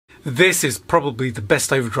This is probably the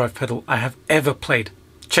best overdrive pedal I have ever played.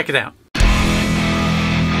 Check it out.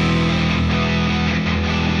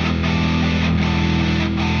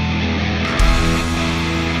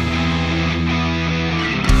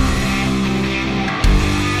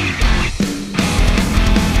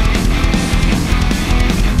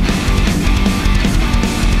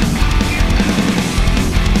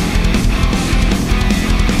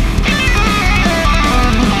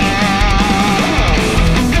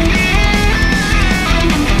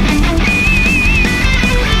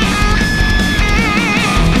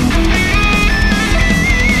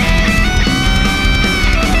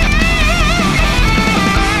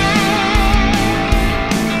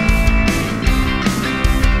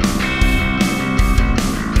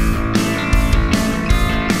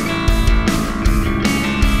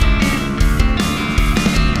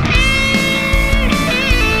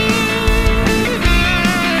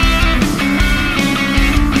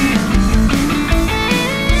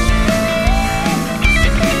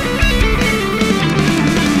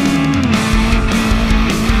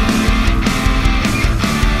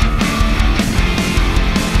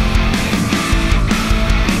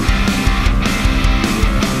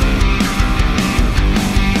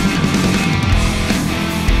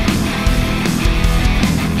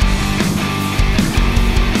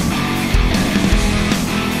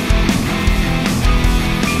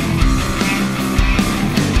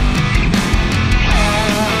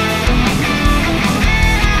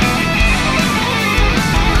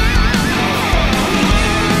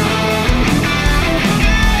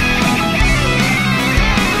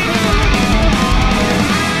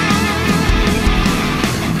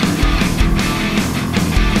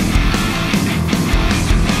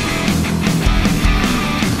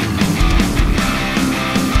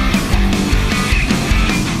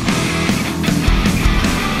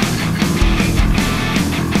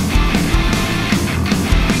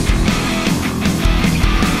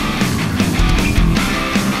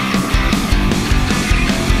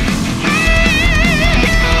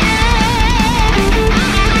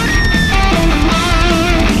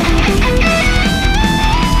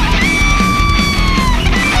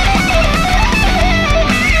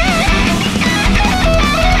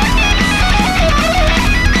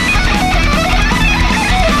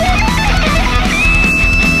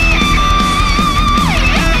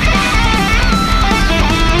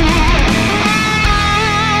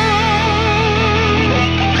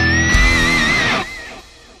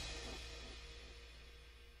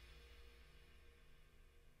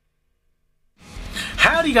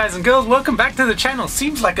 Howdy guys and girls, welcome back to the channel.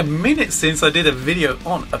 Seems like a minute since I did a video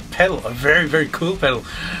on a pedal, a very cool pedal.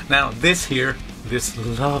 Now this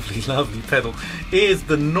lovely pedal is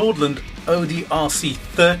the Nordland ODR-C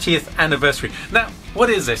 30th anniversary. Now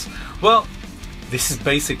what is this? Well, this is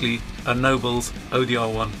basically a Nobels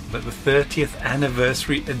ODR-1, but the 30th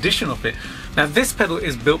anniversary edition of it. Now this pedal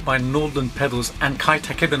is built by Nordland Pedals and Kai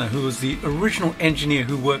Tachibana, who was the original engineer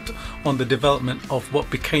who worked on the development of what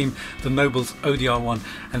became the Nobels ODR-1.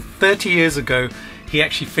 And 30 years ago he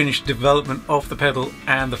actually finished development of the pedal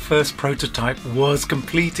and the first prototype was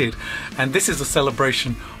completed. And this is a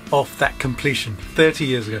celebration of that completion 30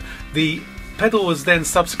 years ago. The pedal was then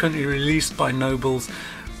subsequently released by Nobels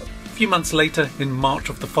a few months later in March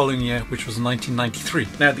of the following year, which was 1993.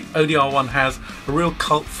 Now the ODR-1 has a real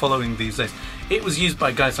cult following these days. It was used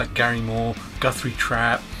by guys like Gary Moore, Guthrie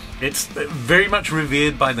Trapp. It's very much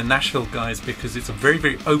revered by the Nashville guys because it's a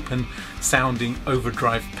very open sounding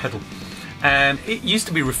overdrive pedal. And it used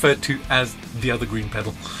to be referred to as the other green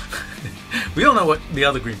pedal. We all know what the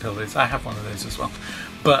other green pedal is. I have one of those as well.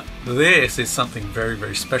 But this is something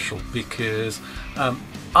very special because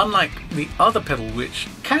unlike the other pedal, which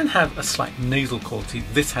can have a slight nasal quality,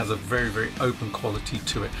 this has a very open quality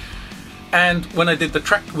to it. And when I did the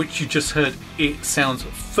track which you just heard, it sounds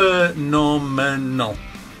phenomenal.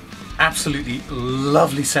 Absolutely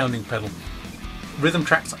lovely sounding pedal. Rhythm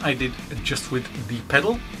tracks I did just with the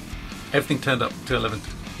pedal. Everything turned up to 11.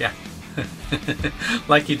 Yeah.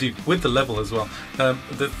 Like you do with the level as well.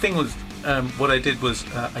 The thing was, what I did was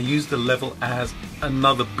I used the level as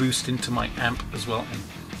another boost into my amp as well, and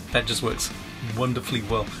that just works wonderfully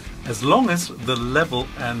well. As long as the level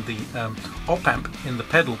and the op amp in the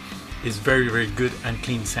pedal is very good and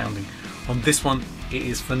clean sounding. On this one it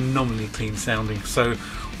is phenomenally clean sounding. So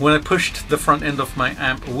when I pushed the front end of my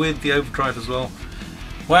amp with the overdrive as well,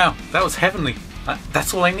 wow, that was heavenly.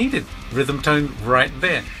 That's all I needed. Rhythm tone right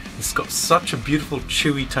there. It's got such a beautiful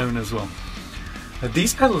chewy tone as well.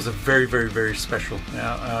 These pedals are very special.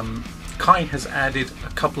 Now, Kai has added a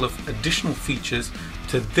couple of additional features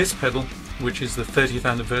to this pedal, which is the 30th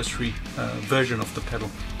anniversary version of the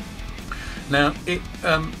pedal. Now it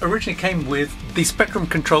originally came with the spectrum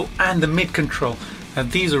control and the mid control,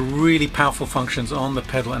 and these are really powerful functions on the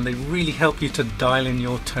pedal, and they really help you to dial in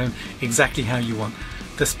your tone exactly how you want.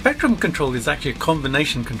 The spectrum control is actually a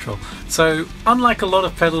combination control, so unlike a lot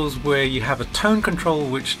of pedals where you have a tone control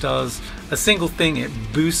which does a single thing, it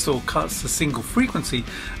boosts or cuts a single frequency,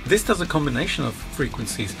 this does a combination of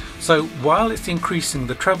frequencies. So while it's increasing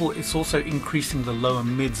the treble, it's also increasing the lower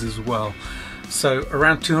mids as well. So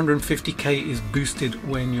around 250k is boosted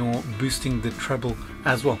when you're boosting the treble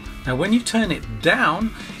as well. Now when you turn it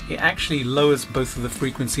down, it actually lowers both of the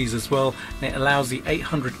frequencies as well, and it allows the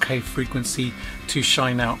 800k frequency to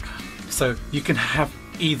shine out. So you can have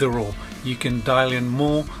either or. You can dial in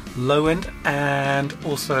more low end and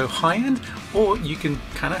also high end, or you can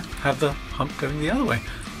kind of have the hump going the other way,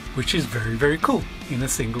 which is very, very cool in a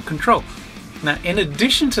single control. Now in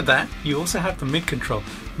addition to that, you also have the mid control.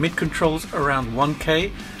 Mid control's around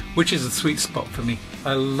 1k, which is a sweet spot for me.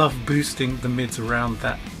 I love boosting the mids around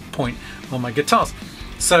that point on my guitars.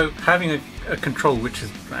 So having a control which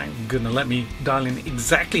is gonna let me dial in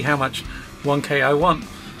exactly how much 1k I want,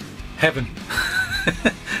 heaven.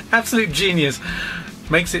 Absolute genius.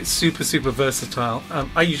 Makes it super, super versatile.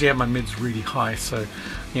 I usually have my mids really high, so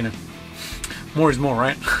you know, more is more,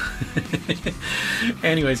 right?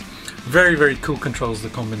 Anyways, very, very cool controls, the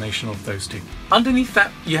combination of those two. Underneath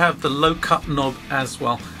that you have the low cut knob as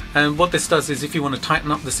well, and what this does is if you want to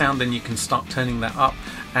tighten up the sound, then you can start turning that up,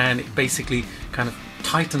 and it basically kind of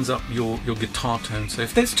tightens up your guitar tone. So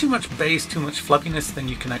if there's too much bass, too much flubbiness, then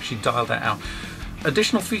you can actually dial that out.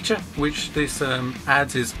 Additional feature which this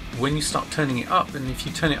adds is when you start turning it up, and if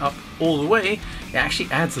you turn it up all the way, it actually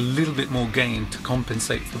adds a little bit more gain to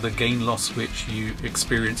compensate for the gain loss which you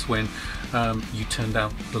experience when you turn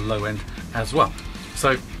down the low end as well.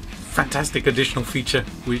 So fantastic additional feature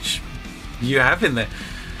which you have in there.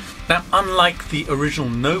 Now unlike the original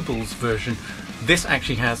Nobels version, this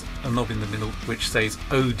actually has a knob in the middle which says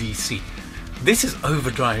ODR-C. This is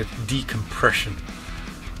overdrive decompression.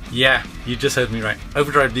 Yeah, you just heard me right.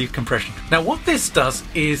 Overdrive decompression. Now what this does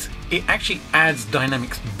is it actually adds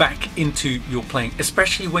dynamics back into your playing,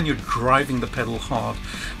 especially when you're driving the pedal hard.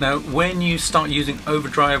 Now when you start using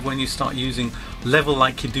overdrive, when you start using level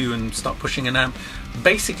like you do and start pushing an amp,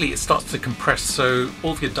 basically it starts to compress, so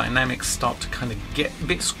all of your dynamics start to kind of get a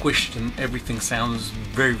bit squished and everything sounds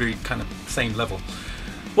very, very kind of same level.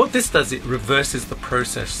 What this does, it reverses the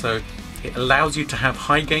process, so it allows you to have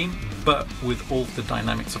high gain but with all the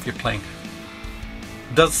dynamics of your playing.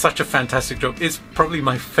 Does such a fantastic job. It's probably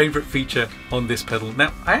my favorite feature on this pedal.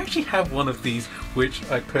 Now I actually have one of these which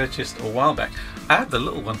I purchased a while back. I have the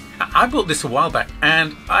little one. I bought this a while back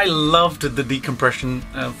and I loved the decompression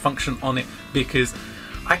function on it because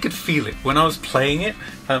I could feel it when I was playing it.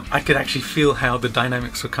 I could actually feel how the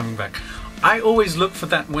dynamics were coming back. I always look for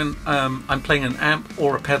that when I'm playing an amp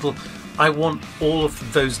or a pedal. I want all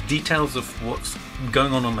of those details of what's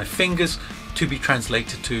going on my fingers to be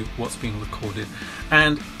translated to what's being recorded,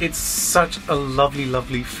 and it's such a lovely,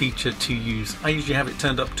 lovely feature to use. I usually have it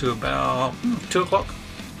turned up to about 2 o'clock.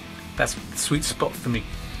 That's the sweet spot for me.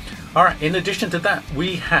 Alright, in addition to that,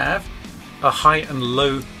 we have a high and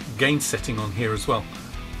low gain setting on here as well.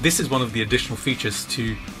 This is one of the additional features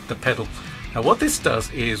to the pedal. Now what this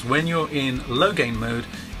does is when you're in low gain mode,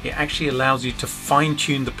 it actually allows you to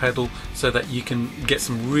fine-tune the pedal so that you can get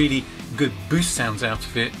some really good boost sounds out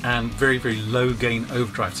of it and very, very low gain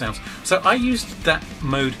overdrive sounds. So I used that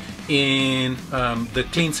mode in the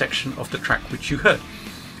clean section of the track which you heard.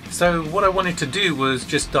 So what I wanted to do was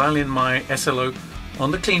just dial in my SLO on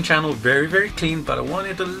the clean channel, very, very clean, but I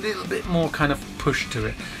wanted a little bit more kind of push to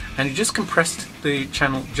it, and it just compressed the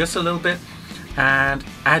channel just a little bit and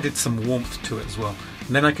added some warmth to it as well.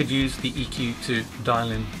 And then I could use the EQ to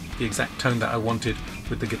dial in the exact tone that I wanted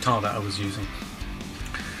with the guitar that I was using.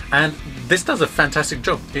 And this does a fantastic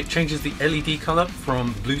job. It changes the LED color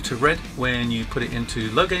from blue to red when you put it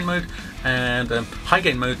into low gain mode, and high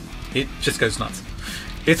gain mode, it just goes nuts.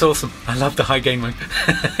 It's awesome. I love the high gain mode.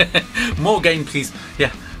 More gain, please.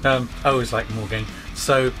 Yeah, I always like more gain.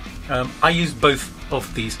 So I use both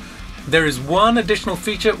of these. There is one additional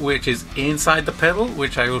feature which is inside the pedal,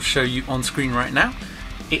 which I will show you on screen right now.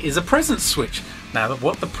 It is a presence switch. Now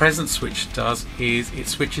what the presence switch does is it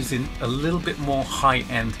switches in a little bit more high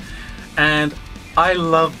end, and I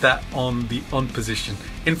love that on the on position.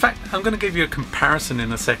 In fact, I'm going to give you a comparison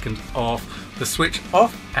in a second of the switch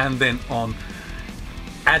off and then on.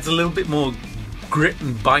 Adds a little bit more grit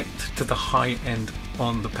and bite to the high end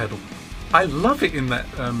on the pedal. I love it in that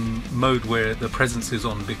mode where the presence is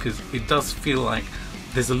on, because it does feel like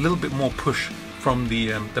there's a little bit more push from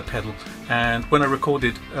the pedal, and when I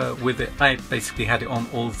recorded with it, I basically had it on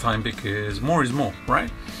all the time because more is more, right?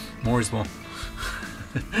 More is more.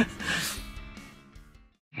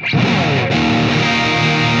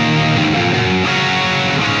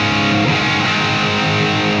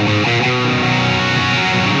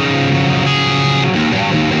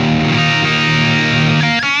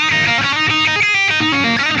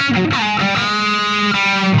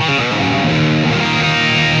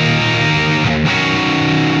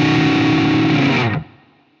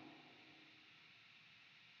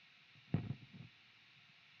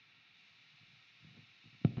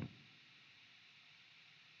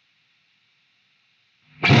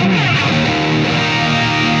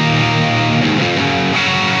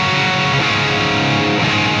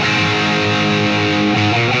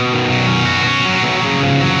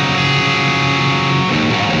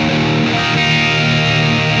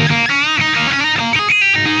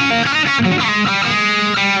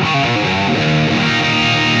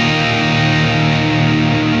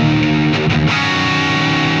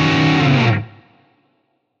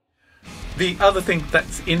 The other thing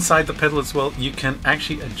that's inside the pedal as well, you can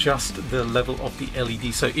actually adjust the level of the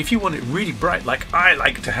LED. So if you want it really bright, like I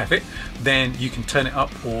like to have it, then you can turn it up,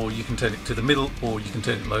 or you can turn it to the middle, or you can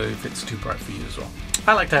turn it low if it's too bright for you as well.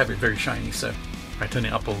 I like to have it very shiny, so I turn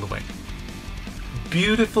it up all the way.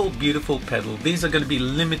 Beautiful, beautiful pedal. These are going to be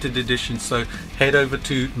limited editions, so head over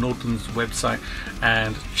to Nordland's website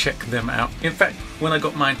and check them out. In fact, when I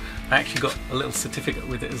got mine, I actually got a little certificate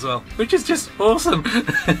with it as well, which is just awesome.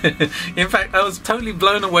 In fact, I was totally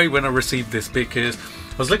blown away when I received this, because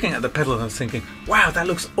I was looking at the pedal and I was thinking, wow, that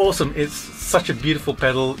looks awesome. It's such a beautiful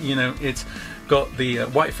pedal. You know, it's got the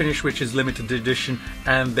white finish, which is limited edition,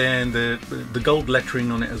 and then the gold lettering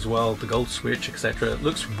on it as well, the gold switch, etc. It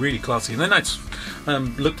looks really classy. And then I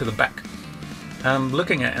looked at the back. I'm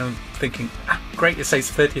looking at it and I'm thinking, great, it says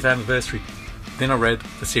 30th anniversary. Then I read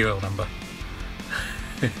the serial number.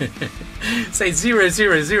 Say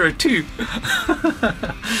 0002.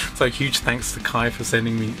 So huge thanks to Kai for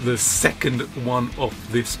sending me the second one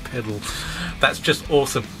of this pedal. That's just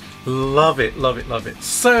awesome. Love it, love it, love it.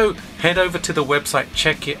 So head over to the website,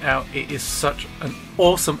 check it out. It is such an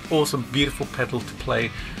awesome, awesome, beautiful pedal to play.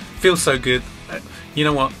 Feels so good. You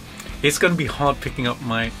know what? It's going to be hard picking up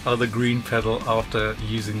my other green pedal after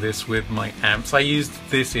using this with my amps. I used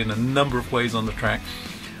this in a number of ways on the track.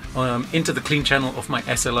 Into the clean channel of my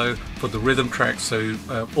SLO for the rhythm tracks, so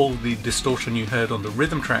all the distortion you heard on the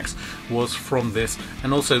rhythm tracks was from this,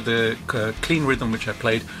 and also the clean rhythm which I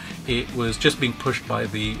played, it was just being pushed by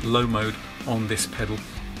the low mode on this pedal.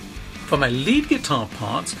 For my lead guitar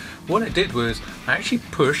parts, what I did was I actually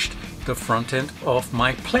pushed the front end of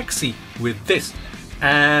my Plexi with this,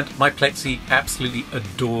 and my Plexi absolutely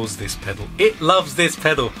adores this pedal. It loves this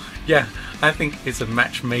pedal. Yeah, I think it's a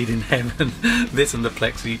match made in heaven. This and the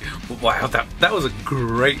Plexi. Wow, that was a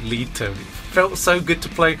great lead tone. It felt so good to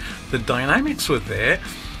play. The dynamics were there,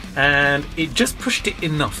 and it just pushed it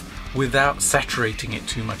enough without saturating it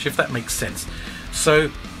too much, if that makes sense. So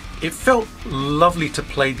it felt lovely to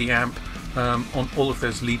play the amp on all of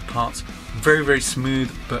those lead parts. Very, very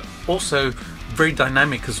smooth, but also very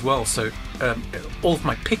dynamic as well. So all of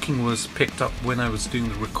my picking was picked up when I was doing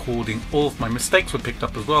the recording. All of my mistakes were picked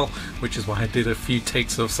up as well, which is why I did a few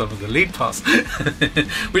takes of some of the lead parts,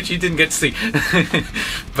 which you didn't get to see.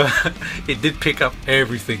 But it did pick up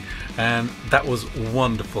everything, and that was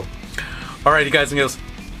wonderful. Alrighty guys and girls,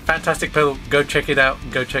 fantastic pedal. Go check it out.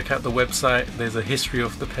 Go check out the website. There's a history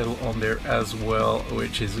of the pedal on there as well,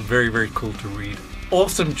 which is very, very cool to read.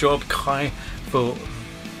 Awesome job, Kai, for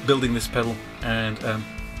building this pedal, and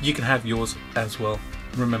you can have yours as well.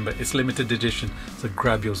 Remember, it's limited edition, so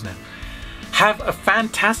grab yours now. Have a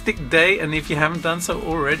fantastic day, and if you haven't done so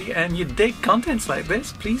already and you dig contents like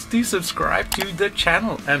this, please do subscribe to the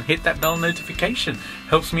channel and hit that bell notification.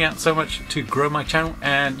 Helps me out so much to grow my channel,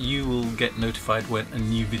 and you will get notified when a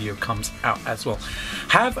new video comes out as well.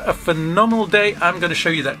 Have a phenomenal day. I'm going to show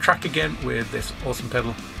you that track again with this awesome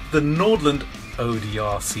pedal, the Nordland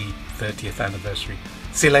ODR-C 30th anniversary.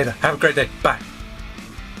 See you later. Have a great day. Bye.